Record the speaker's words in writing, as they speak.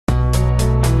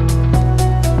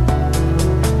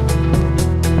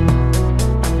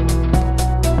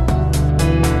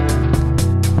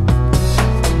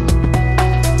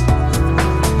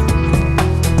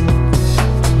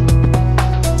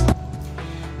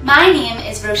My name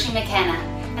is Roisin McKenna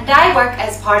and I work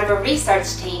as part of a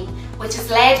research team which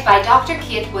is led by Dr.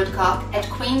 Kate Woodcock at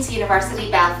Queen's University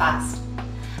Belfast.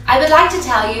 I would like to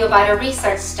tell you about a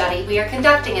research study we are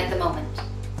conducting at the moment.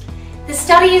 The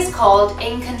study is called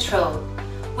In Control,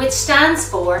 which stands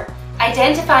for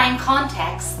Identifying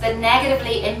Contexts that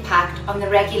Negatively Impact on the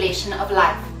Regulation of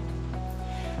Life.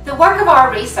 The work of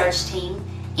our research team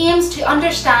aims to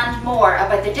understand more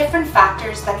about the different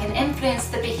factors that can influence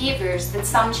the behaviours that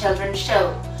some children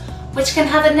show, which can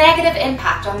have a negative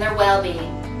impact on their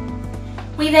well-being.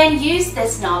 We then use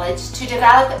this knowledge to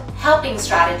develop helping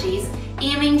strategies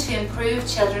aiming to improve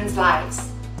children's lives.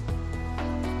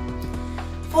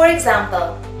 For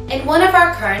example, in one of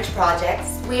our current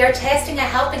projects, we are testing a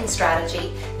helping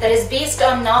strategy that is based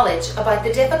on knowledge about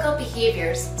the difficult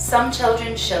behaviours some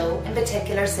children show in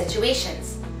particular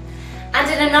situations. And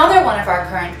in another one of our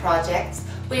current projects,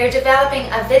 we are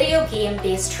developing a video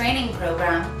game-based training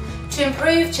program to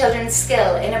improve children's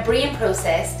skill in a brain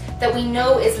process that we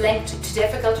know is linked to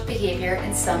difficult behaviour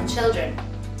in some children.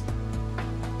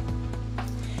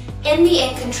 In the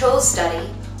In Control study,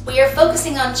 we are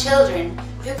focusing on children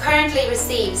who currently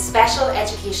receive special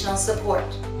educational support.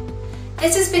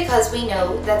 This is because we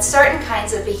know that certain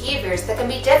kinds of behaviours that can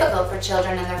be difficult for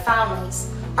children and their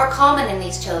families are common in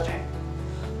these children.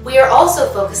 We are also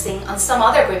focusing on some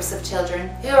other groups of children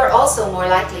who are also more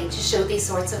likely to show these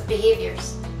sorts of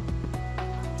behaviours.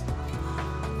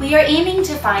 We are aiming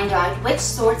to find out which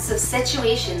sorts of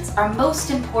situations are most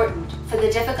important for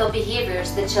the difficult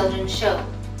behaviours that children show.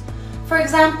 For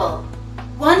example,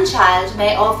 one child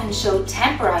may often show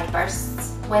temper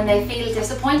outbursts when they feel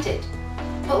disappointed,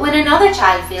 but when another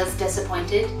child feels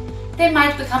disappointed, they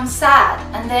might become sad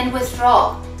and then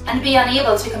withdraw and be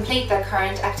unable to complete their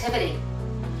current activity.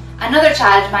 Another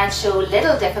child might show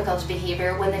little difficult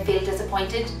behaviour when they feel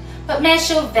disappointed, but may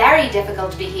show very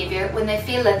difficult behaviour when they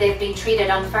feel that they've been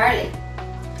treated unfairly.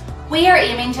 We are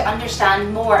aiming to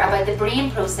understand more about the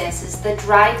brain processes that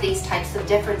drive these types of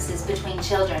differences between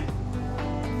children.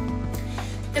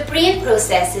 The brain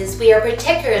processes we are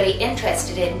particularly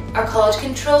interested in are called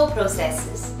control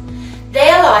processes. They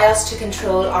allow us to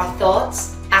control our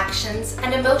thoughts, actions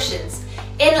and emotions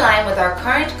in line with our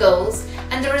current goals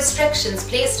and the restrictions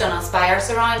placed on us by our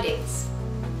surroundings.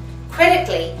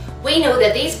 Critically, we know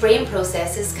that these brain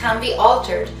processes can be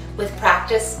altered with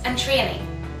practice and training.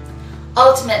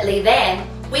 Ultimately then,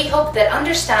 we hope that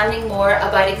understanding more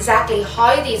about exactly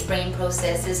how these brain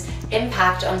processes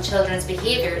impact on children's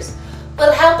behaviours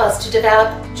will help us to develop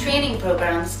training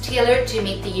programs tailored to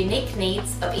meet the unique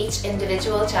needs of each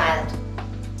individual child.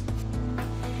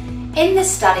 In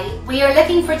this study, we are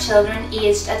looking for children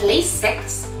aged at least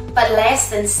 6 but less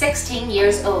than 16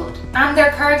 years old and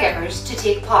their caregivers to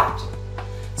take part.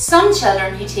 Some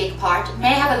children who take part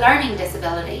may have a learning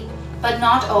disability, but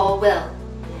not all will.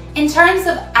 In terms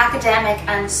of academic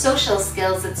and social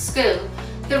skills at school,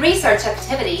 the research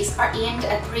activities are aimed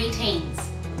at pre-teens.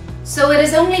 So it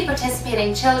is only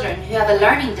participating children who have a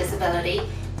learning disability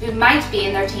who might be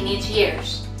in their teenage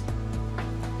years.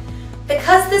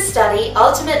 Because the study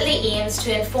ultimately aims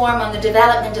to inform on the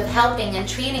development of helping and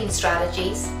training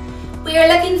strategies, we are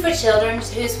looking for children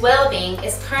whose well-being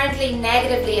is currently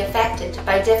negatively affected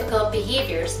by difficult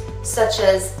behaviours such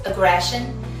as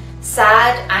aggression,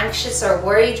 sad, anxious or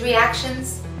worried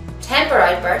reactions, temper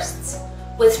outbursts,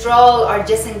 withdrawal or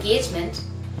disengagement,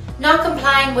 not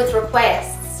complying with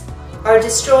requests, or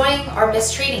destroying or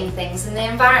mistreating things in the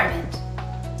environment.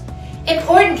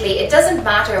 Importantly, it doesn't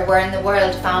matter where in the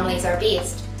world families are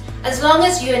based. As long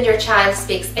as you and your child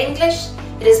speaks English,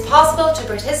 it is possible to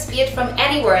participate from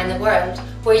anywhere in the world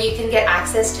where you can get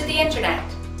access to the internet.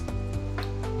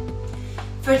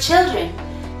 For children,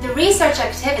 the research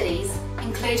activities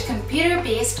include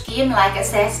computer-based game-like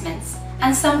assessments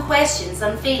and some questions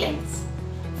on feelings.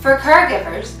 For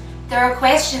caregivers, there are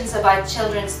questions about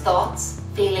children's thoughts,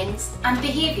 feelings and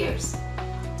behaviours.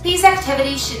 These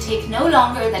activities should take no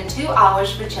longer than 2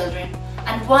 hours for children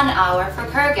and 1 hour for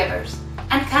caregivers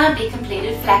and can be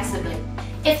completed flexibly.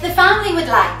 If the family would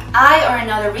like, I or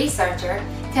another researcher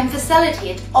can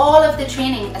facilitate all of the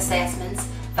training assessments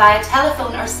via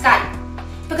telephone or Skype,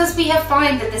 because we have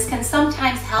found that this can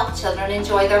sometimes help children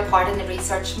enjoy their part in the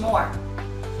research more.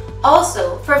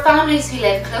 Also, for families who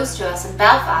live close to us in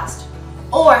Belfast,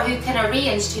 or who can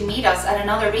arrange to meet us at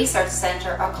another research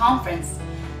centre or conference,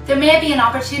 there may be an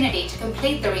opportunity to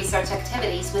complete the research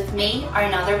activities with me or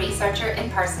another researcher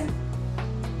in person.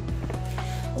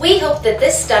 We hope that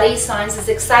this study sounds as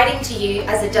exciting to you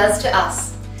as it does to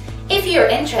us. If you're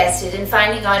interested in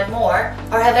finding out more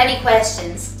or have any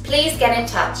questions, please get in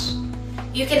touch.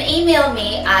 You can email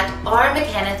me at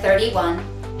rmckenna31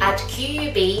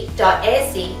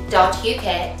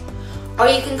 kwoodcock@qub.ac.uk, or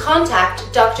you can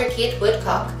contact Dr. Kate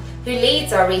Woodcock, who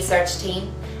leads our research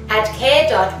team, at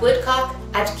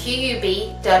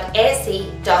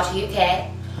k.woodcock@qub.ac.uk,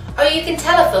 or you can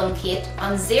telephone Kate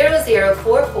on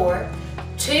 0044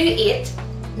 28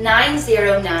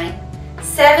 909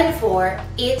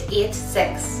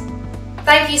 74886.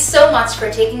 Thank you so much for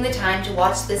taking the time to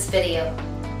watch this video.